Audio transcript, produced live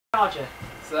Charger.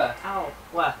 It's there. Ow.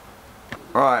 Where?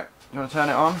 Right, you want to turn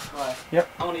it on? Where? Yep.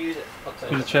 I want to use it.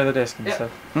 You just share the disc and stuff.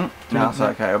 No, that's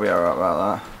okay, I'll be alright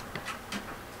about that.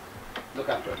 Look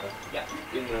after it though. Yeah.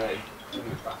 In the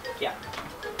move back. Yeah.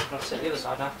 I'll sit the other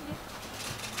side now.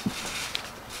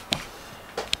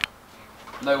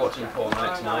 No watching porn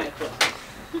on it tonight.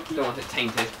 Don't want it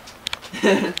tainted.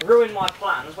 Ruined my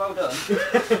plans, well done.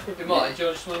 Good morning, do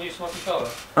you just want to use my controller?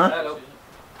 Huh? Hello.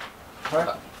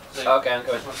 Where? Okay, I'm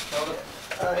going.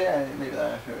 Oh yeah, leave it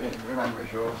there, remember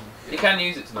it's yours. You can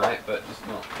use it tonight, but just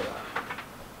not for that.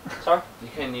 Sorry? You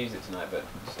can use it tonight, but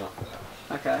just not for that.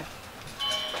 Okay.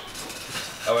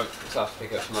 I won't have to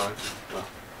pick it up tomorrow. Well,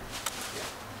 yeah.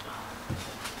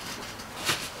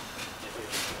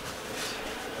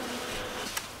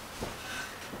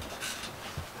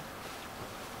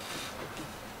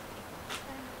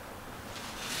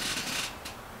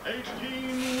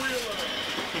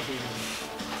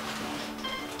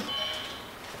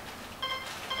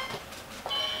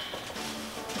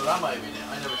 Well, that might have been it.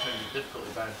 I never turned the difficulty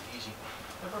bad to easy.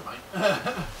 Never mind.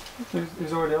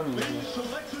 He's already on you.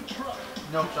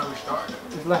 No, so we started.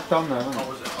 He's left on there, isn't Oh,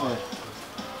 was it? Oh. Yeah.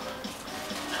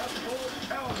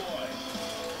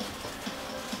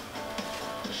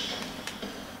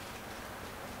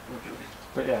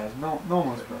 But yeah,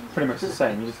 normal's pretty much the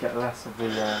same. You just get less of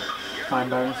the time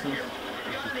bonuses.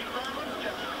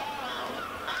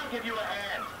 I'll give you a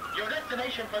hand. Your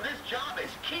destination for this job is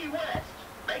Key West.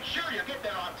 Make sure you get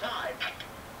there on time.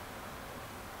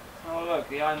 Oh look,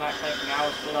 the iMac taking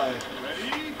hours to load.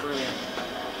 Ready? Brilliant.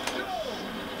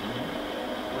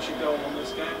 What's your goal on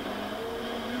this game?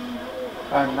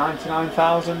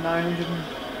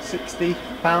 £99,960.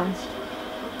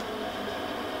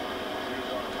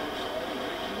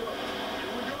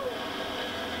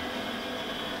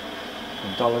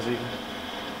 In dollars even.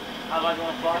 How do I go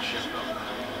on flash?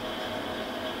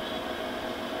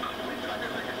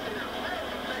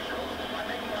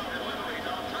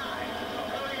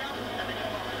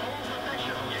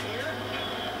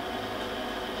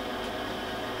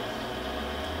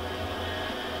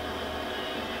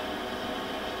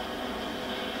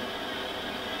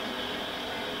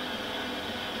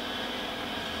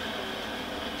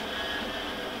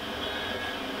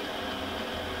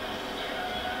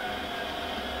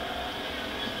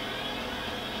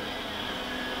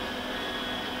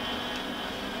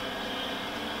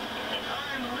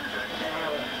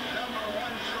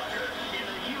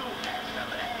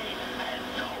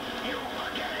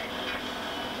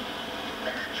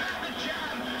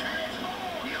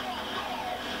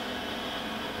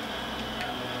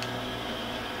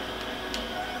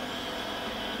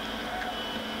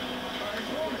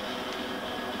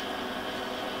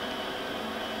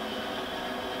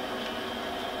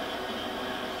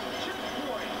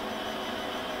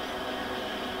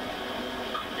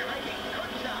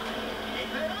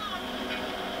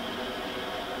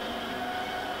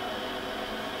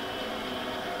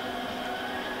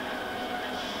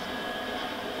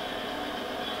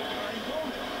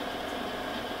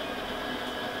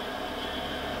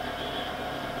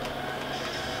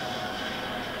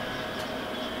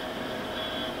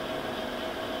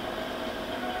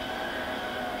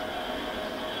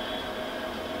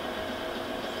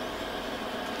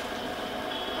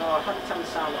 Oh, I had to tell the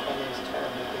sound up on these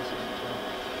terrible pieces as well.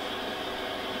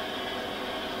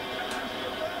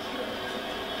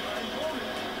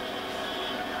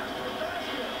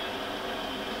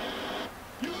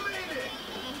 You made it!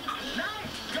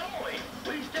 Nice going!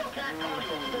 We still can't call you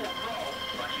a full pro,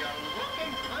 but you're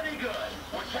looking pretty good.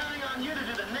 We're counting on you to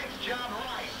do the next job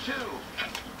right, too.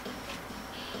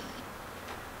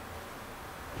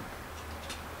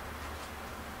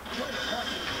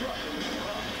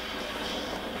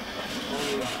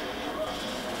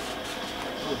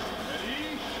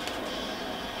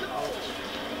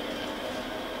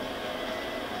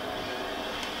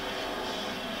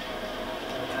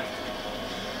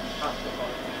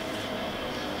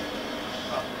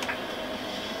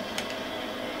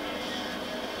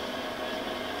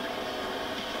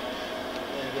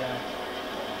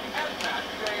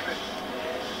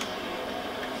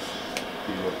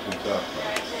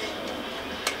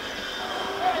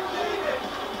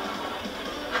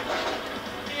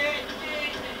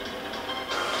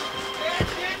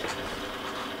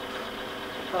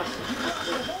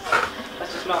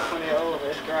 That's just not funny at all, but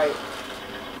it's great.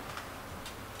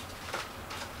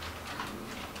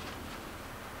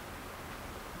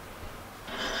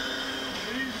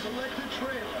 Please select the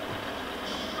trailer.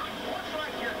 Looks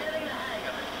like you're getting the hang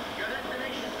of it. Your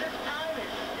destination this time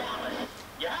is Dallas.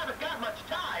 You haven't got much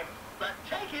time, but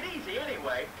take it easy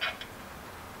anyway.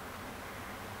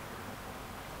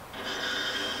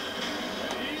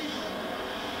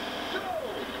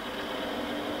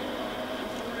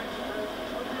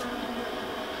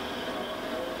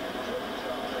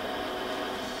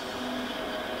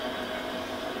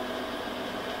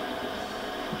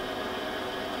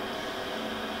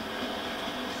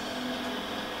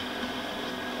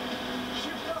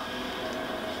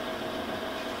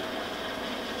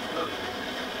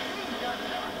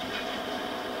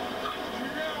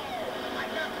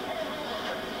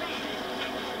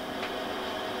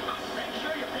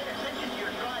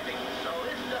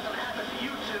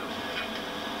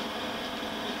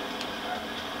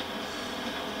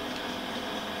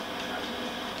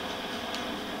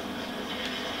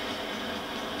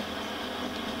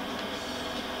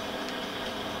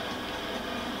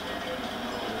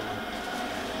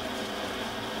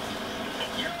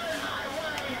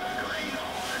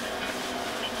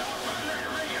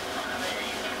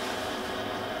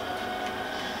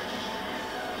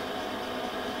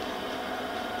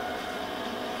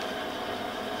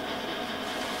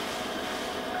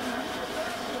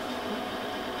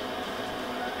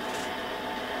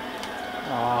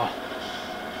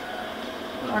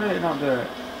 did it not do it?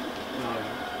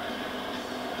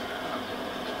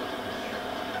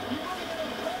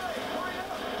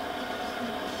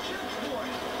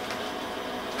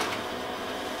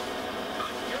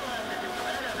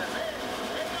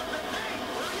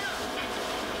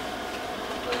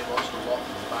 They lost a lot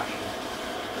from the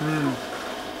bashing.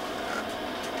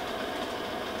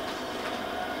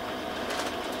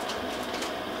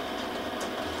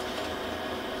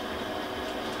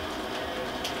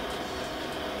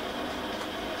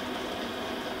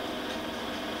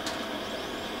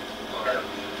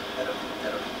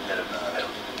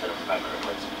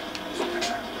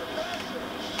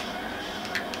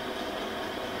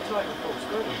 It's not even full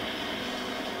screen.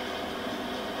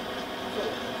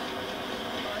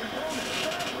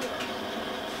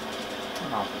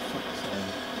 Oh, for fuck's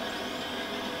sake.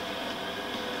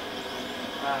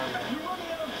 You're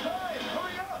running out of time!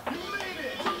 Hurry up! You made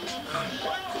it! Well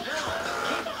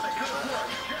done! Good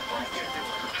work! Just like you do.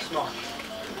 Smosh.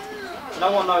 No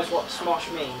one knows what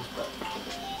smosh means, but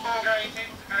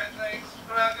Greetings, guys.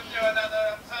 Welcome to another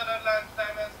episode of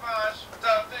Lunchtime and Smosh.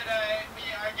 So today we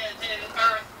are getting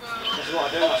Earth food. this is what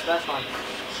I do in my spare time.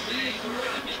 Today we're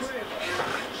gonna get food.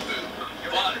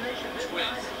 But,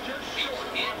 twist. We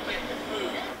can't get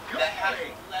food that has a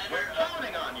letter of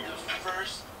Counting on you. the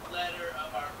first letter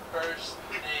of our first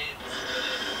names.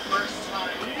 First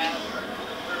time ever.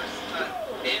 The first time.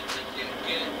 If we can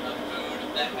get a food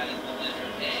that has the letter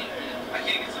A. I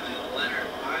can't get something with the letter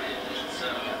I in it, so.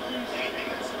 Anything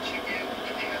that's chicken,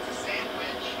 anything that's a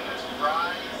sandwich, that's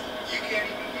fries, you can't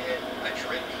even get a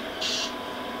drink.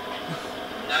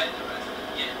 Neither of us can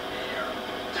get there.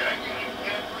 Dang it, you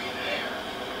can't breathe air.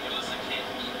 You also can't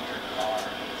eat in your car. We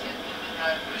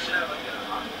should have like a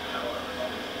hot hour.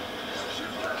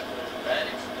 That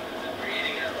is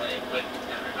creating it like when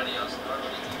everybody else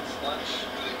normally eats lunch.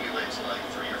 We'll be late till like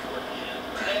 3 or 4 p.m.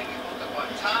 Dang, you woke up on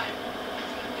time.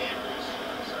 Damn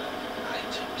rooster. I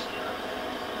took care of it.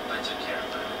 I took care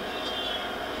of it.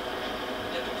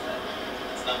 Nipple thing.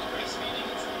 It's not breastfeeding,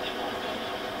 it's the nipple thing.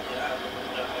 Yeah,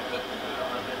 no, I put food on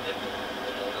my nipple.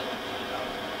 It'll let me eat it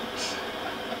out.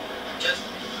 Just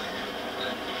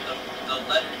the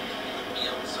letter in the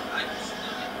meal, so I can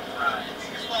still get fries.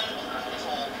 Here's why it was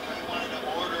cold, because you wanted to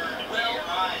order your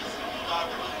eyes, you thought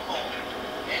it was cold.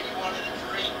 And you wanted a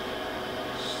drink.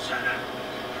 Shut up.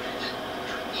 You wanted to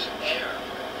eat air.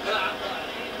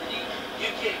 Anthony, you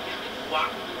can't get me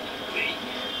guacamole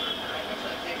bacon.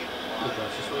 Look,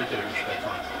 that's just what we do in spare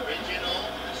time. Original,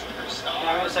 superstar.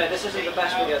 Yeah, I'm gonna say this isn't the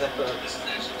best video they've put. This is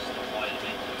actually just a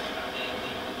vitamin.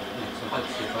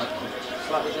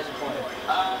 Slightly disappointed. Can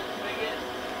I get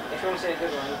If you want to see a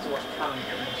good one, you need to watch Canon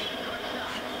Fitness.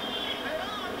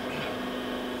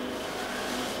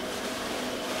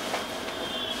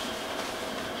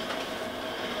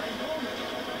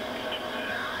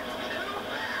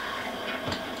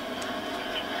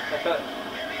 They put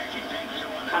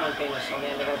Canon penis on the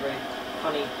end of every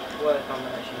funny word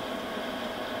combination.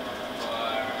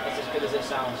 It's as good as it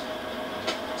sounds.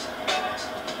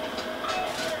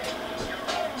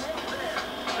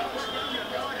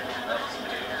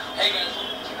 Hey guys,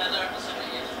 welcome to another episode of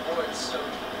Andy's Board. So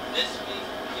this week,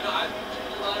 you know, I've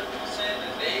been a lot of people saying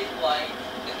that they like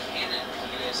the Canon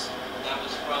penis that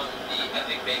was from the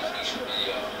Epic Vacation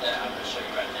video that I'm going to show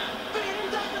you right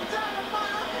now.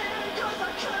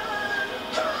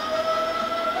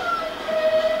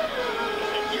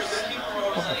 You're looking for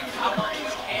what was like, how much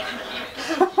is Canon penis?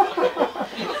 So,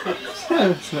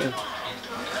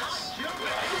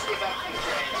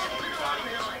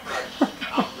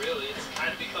 Oh, really? It's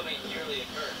kind of becoming a yearly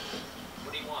occurrence.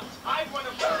 What do you want? I want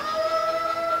to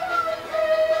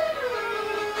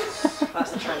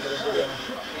That's the trend of this video.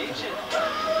 Ancient.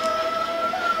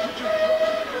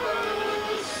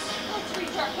 Let's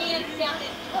reach our hands down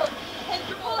his throat and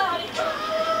pull out his...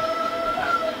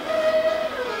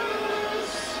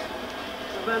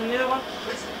 Is that the other one?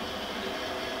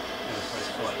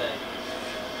 What day?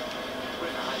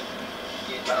 We're not.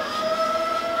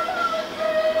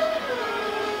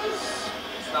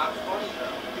 It's not funny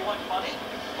though. You want funny?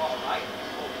 Alright.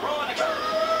 We'll throw it again. I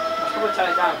should probably turn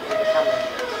it down because of the camera.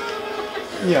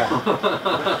 yeah.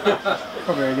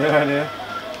 Probably a good idea.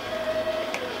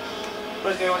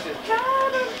 What's going to watch this?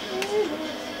 Canon penis.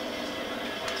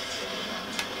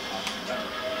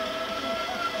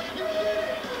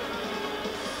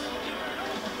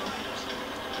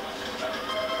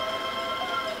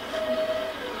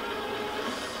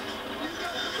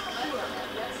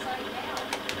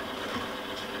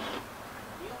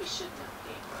 We should do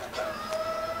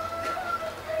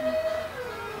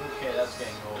Okay, that's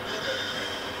getting old.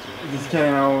 It's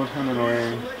getting old and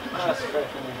annoying. Oh, that's very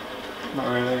funny. Not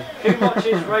really. Who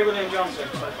watches Ray William Johnson?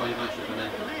 Oh, you mentioned the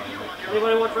name.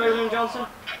 Anybody watch Ray William Johnson?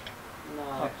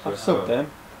 No. I've subbed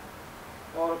him.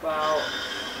 What about...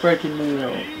 Breaking New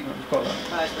York. I've got that.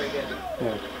 That's pretty good.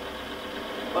 Yeah.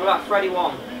 What about Freddie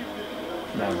Wong?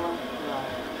 No. No.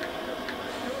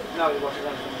 Nobody watches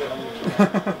anything good on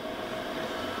YouTube.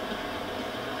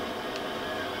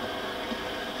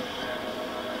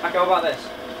 Okay, what about this?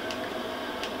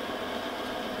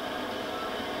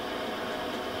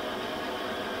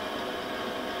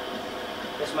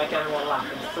 Let's make everyone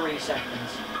laugh in 3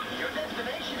 seconds.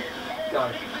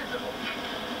 Go.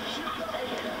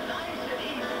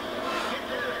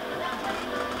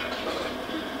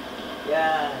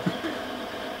 Yeah.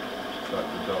 Like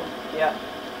the dog. Yeah.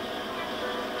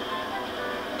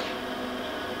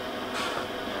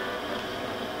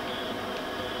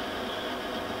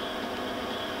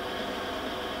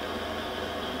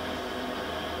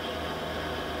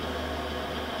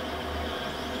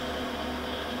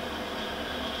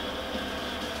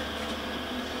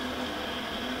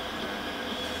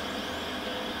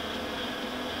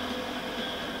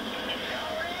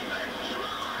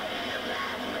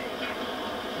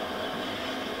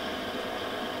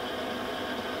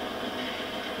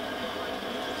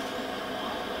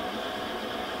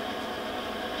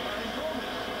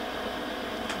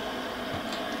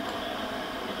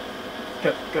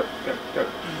 Go, go, go, go.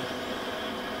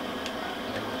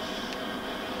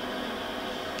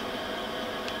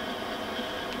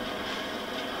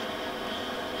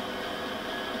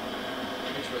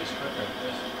 It's really quicker,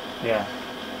 this. Yeah.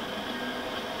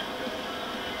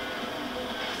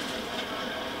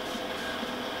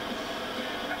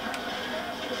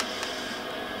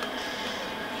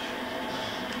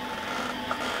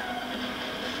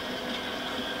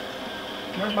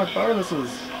 Where's my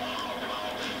bonuses?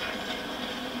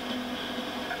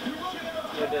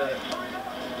 You'll do it.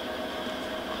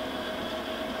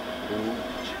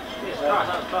 Jesus Christ,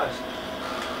 that was close.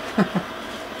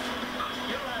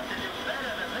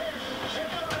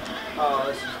 Oh,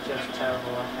 this is just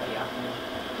terrible. I hate happening.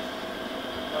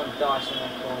 Don't dice on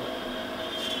that call.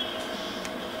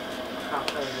 Can't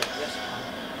close it. Yes, I can.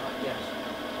 Right, yes.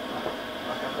 Right.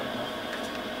 Okay, I've done that.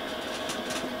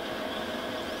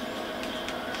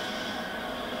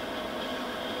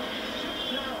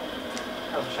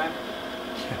 That was a shame.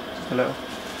 Just a little.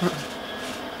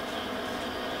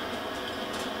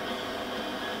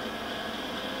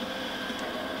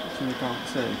 Something you can't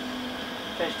see.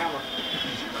 Change camera.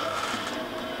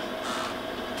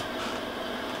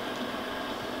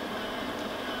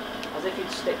 As if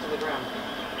you'd stick to the ground.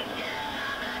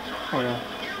 Oh yeah.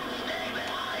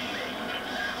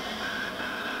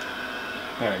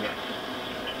 There we go.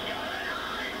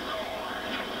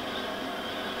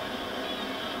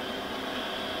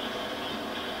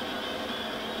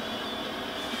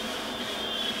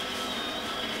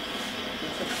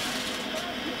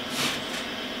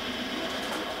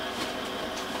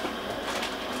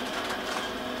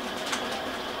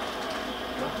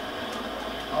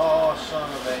 Oh, son of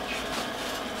a bitch.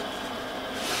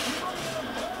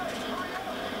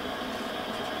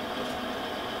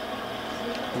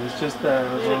 It was just there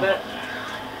as Need a well. bit.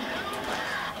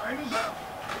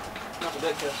 Not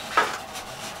ridiculous.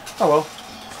 Oh well.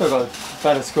 Still got a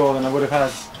better score than I would have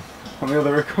had on the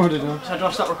other recorded one. So do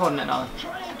I stop recording it now?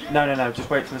 No, just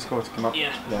wait for the score to come up.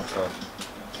 Yeah. Yeah.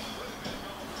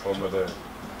 On with it.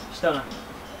 Stoner.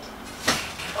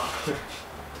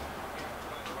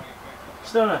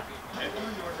 Stoner.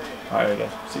 Right, there we go.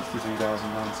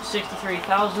 63,000 pounds.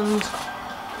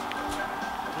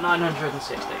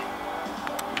 63,960.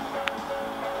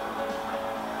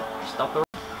 Stop the